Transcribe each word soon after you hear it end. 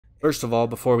First of all,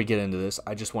 before we get into this,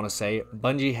 I just want to say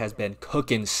Bungie has been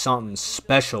cooking something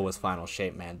special with Final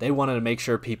Shape, man. They wanted to make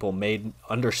sure people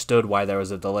understood why there was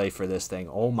a delay for this thing.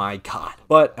 Oh my god.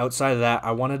 But outside of that,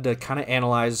 I wanted to kind of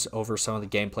analyze over some of the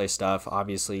gameplay stuff.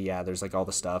 Obviously, yeah, there's like all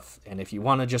the stuff. And if you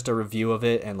want just a review of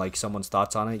it and like someone's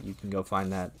thoughts on it, you can go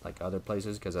find that like other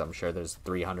places, because I'm sure there's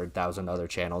 300,000 other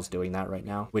channels doing that right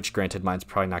now. Which granted, mine's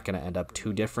probably not going to end up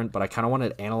too different, but I kind of wanted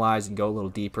to analyze and go a little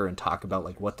deeper and talk about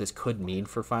like what this could mean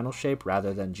for Final Shape,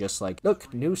 rather than just like,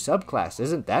 look, new subclass,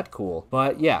 isn't that cool?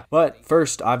 But yeah, but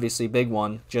first, obviously, big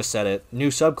one, just said it, new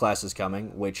subclass is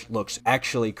coming, which looks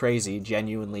actually crazy,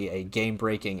 genuinely a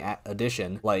game-breaking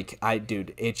addition. Like,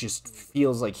 dude, it just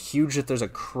feels like huge that there's a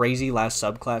crazy last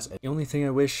subclass. The only thing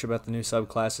I wish about the new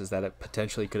subclass is that it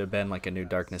potentially could have been like a new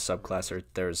darkness subclass, or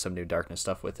there's some new darkness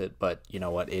stuff with it, but you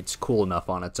know what, it's cool enough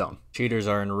on its own. Cheaters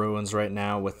are in ruins right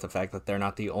now with the fact that they're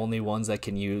not the only ones that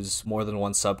can use more than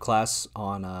one subclass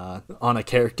on a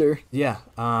character. Yeah,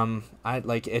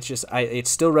 it's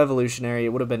still revolutionary. It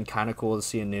would have been kind of cool to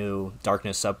see a new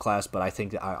darkness subclass, but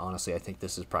I honestly think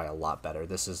this is probably a lot better.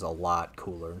 This is a lot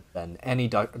cooler than any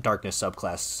darkness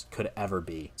subclass could ever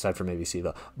be, aside from maybe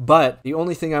Siva. But the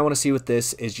only thing I want to see with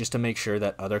this is just to make sure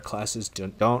that other classes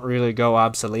don't really go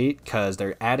obsolete, because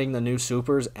they're adding the new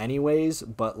supers anyways,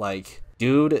 but like,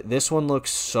 dude, this one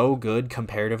looks so good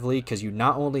comparatively, because you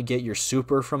not only get your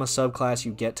super from a subclass,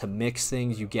 you get to mix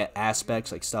things, you get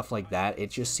aspects, like stuff like that. It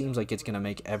just seems like it's going to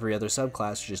make every other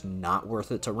subclass just not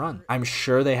worth it to run. I'm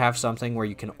sure they have something where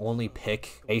you can only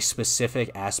pick a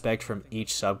specific aspect from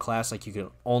each subclass, like you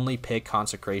can only pick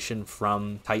Consecration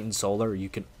from Titan Solar, or you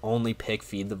can only pick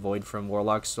Feed the Void from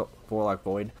Warlock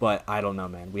Void, but I don't know,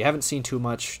 man. We haven't seen too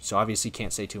much, so obviously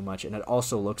can't say too much, and it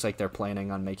also looks like they're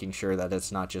planning on making sure that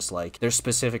it's not just like there's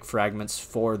specific fragments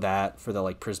for the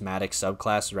like prismatic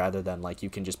subclass, rather than like you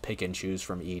can just pick and choose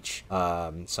from each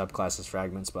subclass's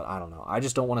fragments. But I don't know, I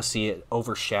just don't want to see it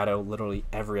overshadow literally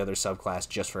every other subclass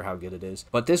just for how good it is.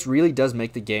 But this really does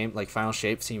make the game, like Final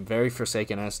Shape, seem very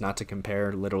Forsaken-esque. Not to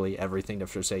compare literally everything to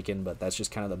Forsaken, but that's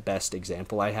just kind of the best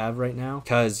example I have right now,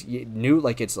 because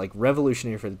it's like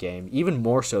revolutionary for the game, even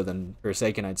more so than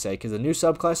Forsaken, I'd say, because the new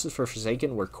subclasses for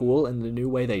Forsaken were cool and the new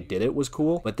way they did it was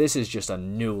cool, but this is just a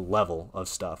new level of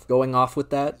stuff. Going off with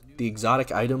that, the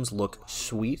exotic items look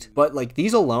sweet, but like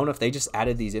these alone, if they just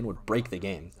added these in, would break the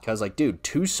game, because like, dude,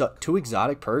 two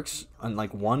exotic perks on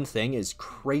like one thing is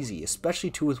crazy,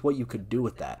 especially too with what you could do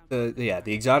with that. Yeah,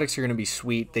 the exotics are going to be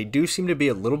sweet. They do seem to be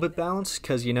a little bit balanced,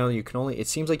 because you know, it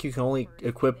seems like you can only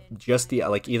equip just the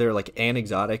like either like an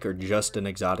exotic or just an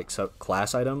exotic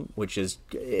class item, which is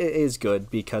good,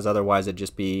 because otherwise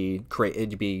it'd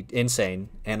be insane.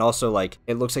 And also, like,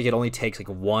 it looks like it only takes like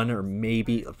one, or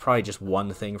maybe probably just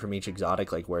one thing from each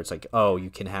exotic, like where it's like, oh,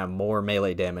 you can have more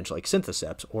melee damage like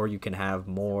Syntheseps, or you can have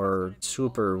more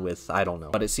super with, I don't know,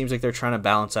 but it seems like they're trying to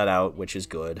balance that out, which is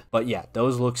good. But yeah,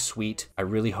 those look sweet. I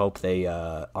really hope they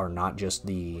are not just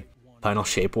the Final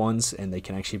Shape ones, and they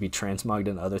can actually be transmogged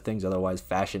into other things, otherwise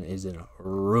fashion is in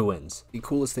ruins. The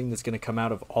coolest thing that's going to come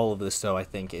out of all of this, though, I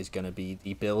think, is going to be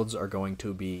the builds are going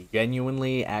to be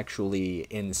genuinely actually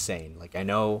insane. Like, I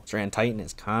know Strand Titan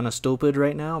is kind of stupid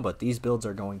right now, but these builds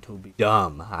are going to be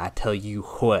dumb, I tell you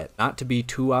what. Not to be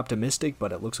too optimistic,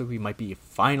 but it looks like we might be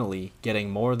finally getting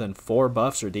more than 4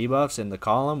 buffs or debuffs in the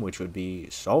column, which would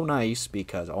be so nice,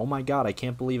 because oh my god, I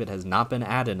can't believe it has not been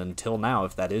added until now.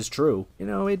 If that is true, you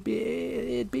know, it'd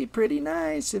be pretty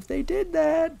nice if they did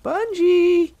that.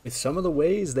 Bungie, with some of the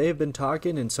ways they have been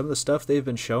talking and some of the stuff they've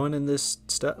been showing in this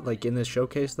in this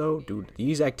showcase, though, dude,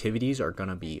 these activities are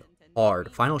gonna be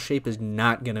hard. Final Shape is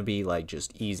not gonna be like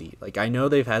just easy. Like, I know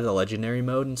they've had the legendary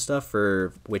mode and stuff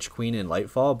for Witch Queen and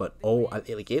Lightfall, but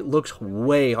it looks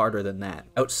way harder than that.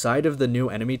 Outside of the new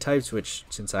enemy types, which,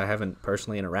 since I haven't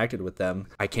personally interacted with them,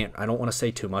 I don't want to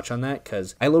say too much on that,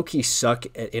 because I low-key suck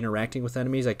at interacting with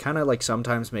enemies. I kind of like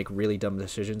sometimes make really dumb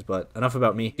decisions, but enough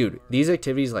about me. Dude, these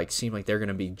activities like seem like they're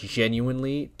gonna be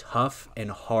genuinely tough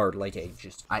and hard. Like,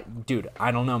 dude,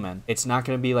 I don't know, man. It's not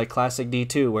gonna be like classic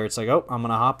D2 where it's like, oh, I'm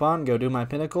gonna hop on, go do my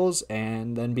pinnacles,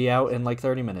 and then be out in like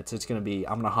 30 minutes. It's gonna be,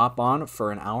 I'm gonna hop on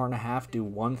for an hour and a half, do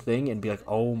one thing, and be like,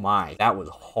 oh my, that was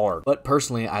hard. But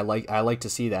personally, I like to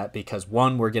see that, because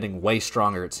one, we're getting way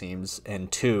stronger, it seems,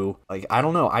 and two, like, I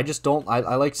don't know, I just don't,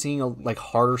 I like seeing like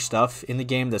harder stuff in the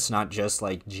game that's not just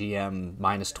like GM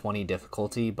 -20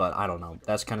 difficulty. But I don't know,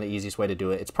 that's kind of the easiest way to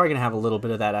do it. It's probably gonna have a little bit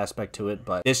of that aspect to it,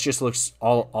 but this just looks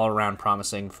all around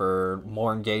promising for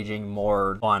more engaging,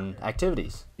 more fun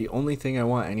activities. The only thing I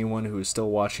want anyone everyone who is still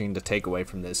watching to take away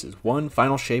from this is, one,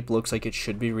 Final Shape looks like it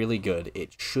should be really good.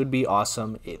 It should be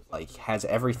awesome. It like has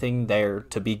everything there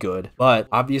to be good. But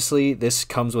obviously this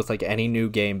comes with like any new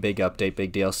game, big update,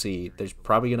 big DLC. There's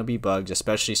probably going to be bugs,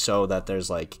 especially so that there's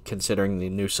like, considering the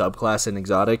new subclass in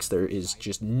exotics, there is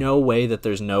just no way that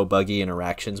there's no buggy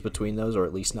interactions between those, or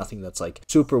at least nothing that's like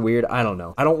super weird. I don't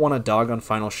know. I don't want to dog on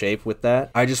Final Shape with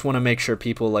that. I just want to make sure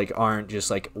people like aren't just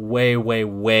like way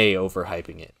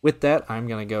overhyping it. With that, I'm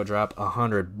gonna go drop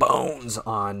 100 bones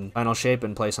on Final Shape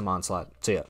and play some Onslaught. See ya.